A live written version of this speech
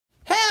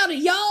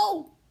Howdy,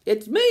 y'all.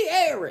 It's me,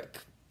 Erik.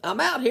 I'm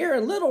out here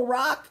in Little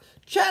Rock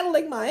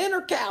channeling my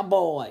inner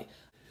cowboy.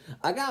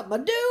 I got my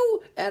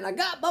do and I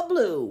got my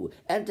blue.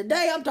 And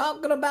today I'm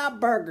talking about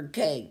Burger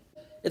King.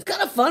 It's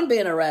kind of fun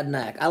being a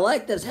redneck. I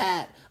like this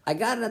hat. I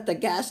got it at the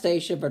gas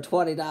station for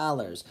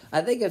 $20.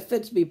 I think it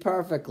fits me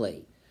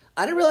perfectly.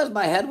 I didn't realize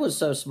my head was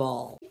so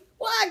small.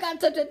 Why I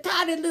got such a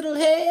tiny little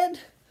head?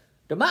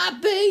 There might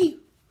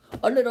be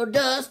a little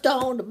dust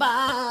on the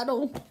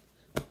bottle,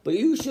 but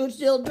you should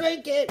still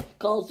drink it,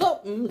 'cause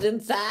something's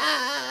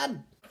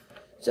inside.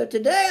 So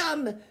today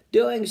I'm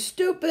doing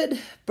stupid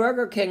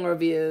Burger King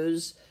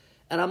reviews,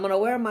 and I'm going to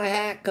wear my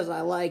hat because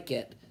I like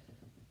it.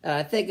 And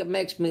I think it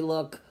makes me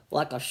look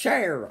like a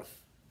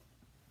sheriff.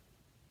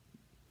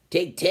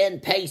 Take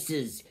 10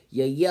 paces,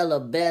 you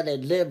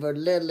yellow-bellied,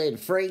 liver-lidded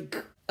freak.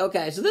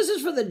 Okay, so this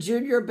is for the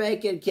Junior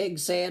Bacon King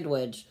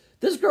sandwich.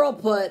 This girl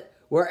put,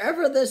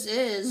 "Wherever this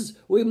is,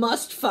 we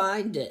must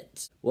find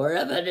it.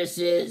 Wherever this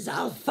is,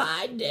 I'll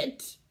find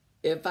it.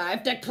 If I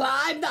have to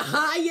climb the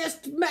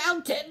highest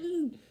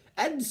mountain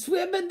and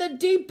swim in the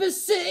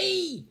deepest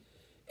sea,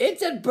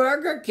 it's at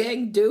Burger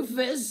King,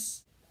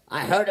 doofus.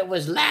 I heard it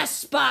was last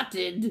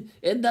spotted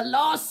in the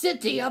lost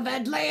city of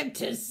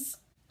Atlantis.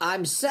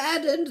 I'm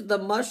saddened the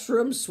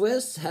mushroom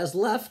Swiss has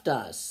left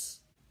us."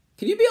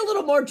 Can you be a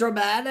little more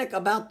dramatic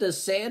about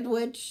this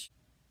sandwich?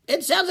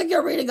 It sounds like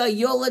you're reading a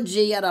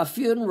eulogy at a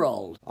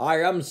funeral. I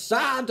am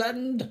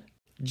saddened.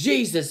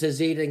 Jesus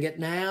is eating it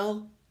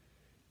now,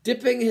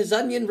 dipping his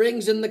onion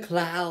rings in the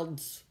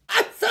clouds.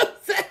 I'm so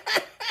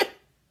sad.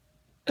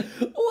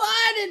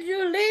 Why did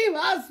you leave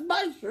us,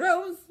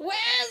 mushroom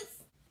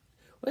Swiss?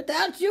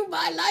 Without you,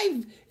 my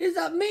life is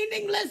a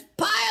meaningless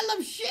pile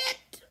of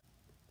shit.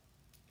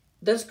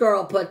 This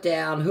girl put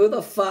down, "Who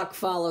the fuck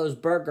follows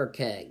Burger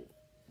King?"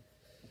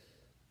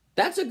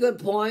 That's a good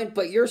point,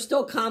 but you're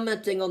still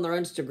commenting on their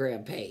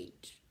Instagram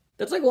page.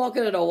 That's like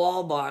walking into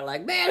Walmart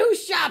like, "Man, who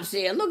shops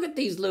here? Look at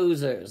these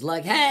losers."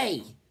 Like,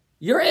 hey,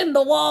 you're in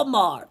the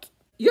Walmart.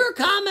 You're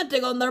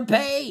commenting on their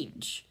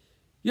page.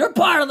 You're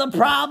part of the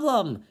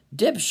problem,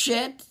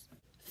 dipshit.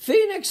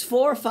 Phoenix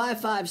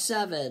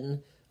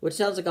 4557, which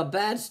sounds like a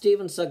bad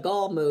Steven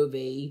Seagal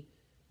movie,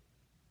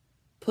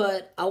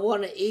 put, "I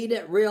want to eat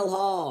it real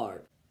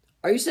hard."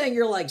 Are you saying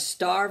you're like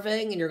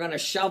starving and you're going to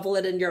shovel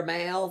it in your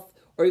mouth?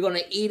 Or are you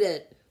going to eat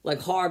it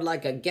like hard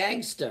like a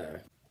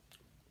gangster?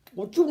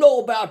 What you know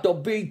about the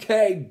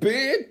BK,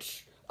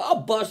 bitch? I'll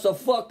bust a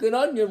fucking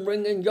onion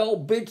ring in your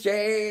bitch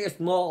ass,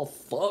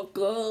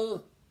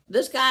 motherfucker.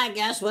 This guy, I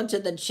guess, went to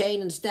the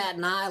chain in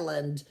Staten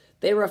Island.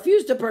 They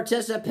refused to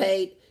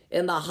participate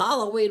in the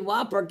Halloween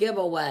Whopper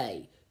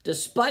giveaway,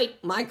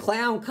 despite my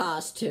clown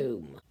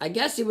costume. I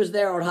guess he was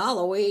there on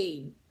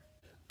Halloween.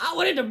 I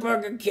went into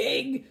Burger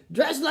King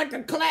dressed like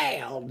a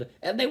clown,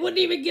 and they wouldn't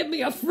even give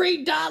me a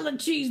free dollar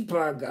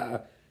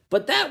cheeseburger.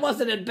 But that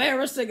wasn't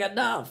embarrassing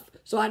enough,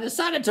 so I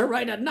decided to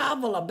write a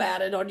novel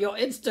about it on your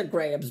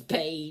Instagram's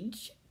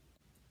page.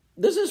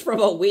 This is from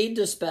a weed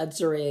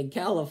dispensary in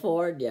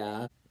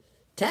California.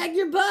 Tag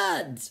your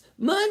buds,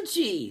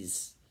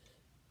 munchies.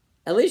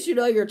 At least you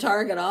know your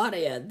target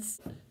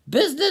audience.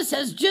 Business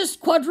has just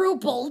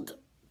quadrupled.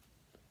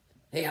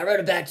 Hey, I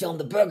wrote about you on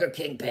the Burger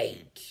King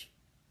page.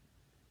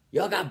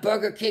 Y'all got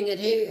Burger King in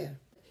here.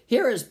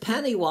 Here is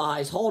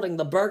Pennywise holding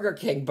the Burger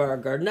King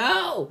burger.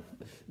 No!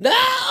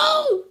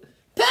 No!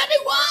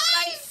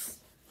 Pennywise!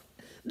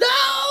 No!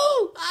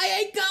 I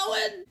ain't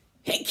going.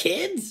 Hey,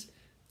 kids.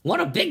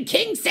 Want a Big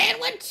King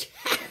sandwich?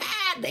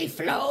 They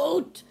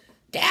float.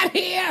 Down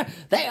here,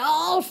 they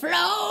all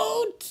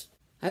float.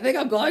 I think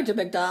I'm going to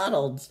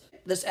McDonald's.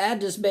 This ad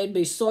just made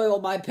me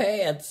soil my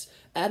pants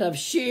out of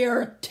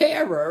sheer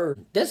terror.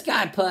 This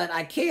guy put,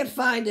 "I can't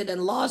find it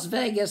in Las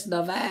Vegas,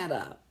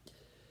 Nevada."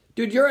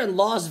 Dude, you're in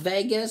Las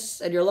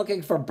Vegas and you're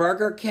looking for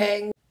Burger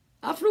King?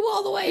 I flew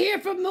all the way here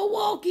from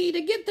Milwaukee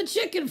to get the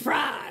chicken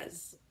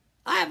fries.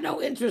 I have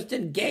no interest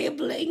in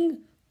gambling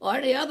or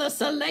any other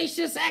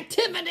salacious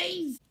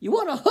activities. You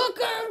want a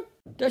hooker?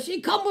 Does she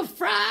come with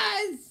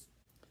fries?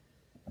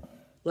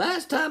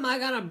 Last time I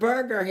got a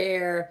burger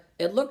here,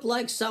 it looked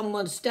like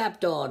someone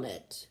stepped on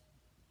it.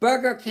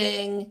 Burger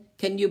King,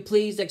 can you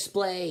please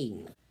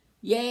explain?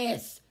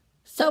 Yes,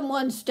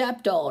 someone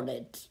stepped on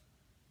it.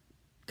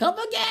 Come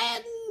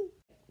again.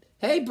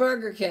 Hey,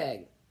 Burger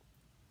King.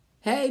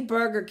 Hey,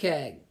 Burger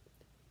King.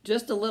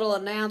 Just a little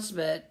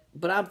announcement,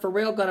 but I'm for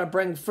real gonna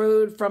bring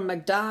food from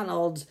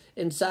McDonald's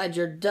inside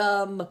your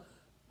dumb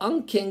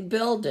unking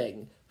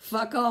building.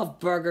 Fuck off,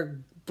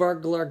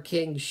 Burglar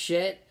King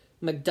shit.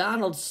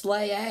 McDonald's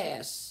slay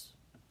ass.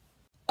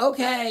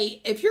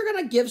 Okay, if you're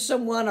gonna give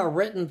someone a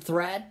written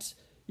threat,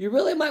 you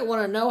really might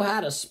want to know how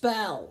to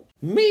spell.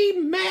 Me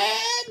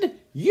mad?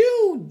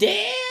 You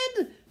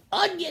dead?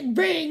 Onion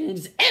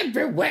rings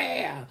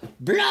everywhere.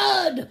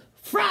 Blood,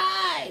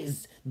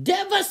 fries,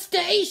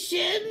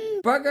 devastation.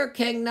 Burger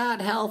King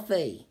not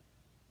healthy.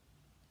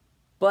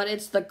 But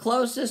it's the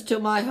closest to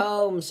my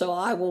home, so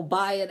I will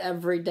buy it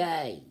every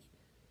day.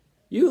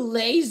 You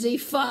lazy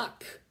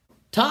fuck.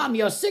 Tom,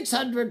 you're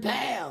 600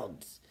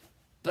 pounds.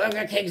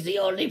 Burger King's the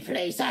only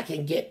place I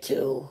can get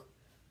to.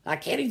 I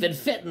can't even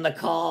fit in the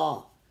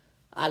car.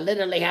 I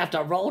literally have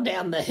to roll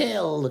down the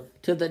hill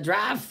to the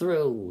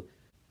drive-thru.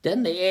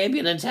 Then the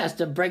ambulance has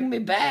to bring me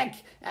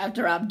back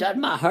after I've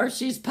done my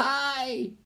Hershey's pie.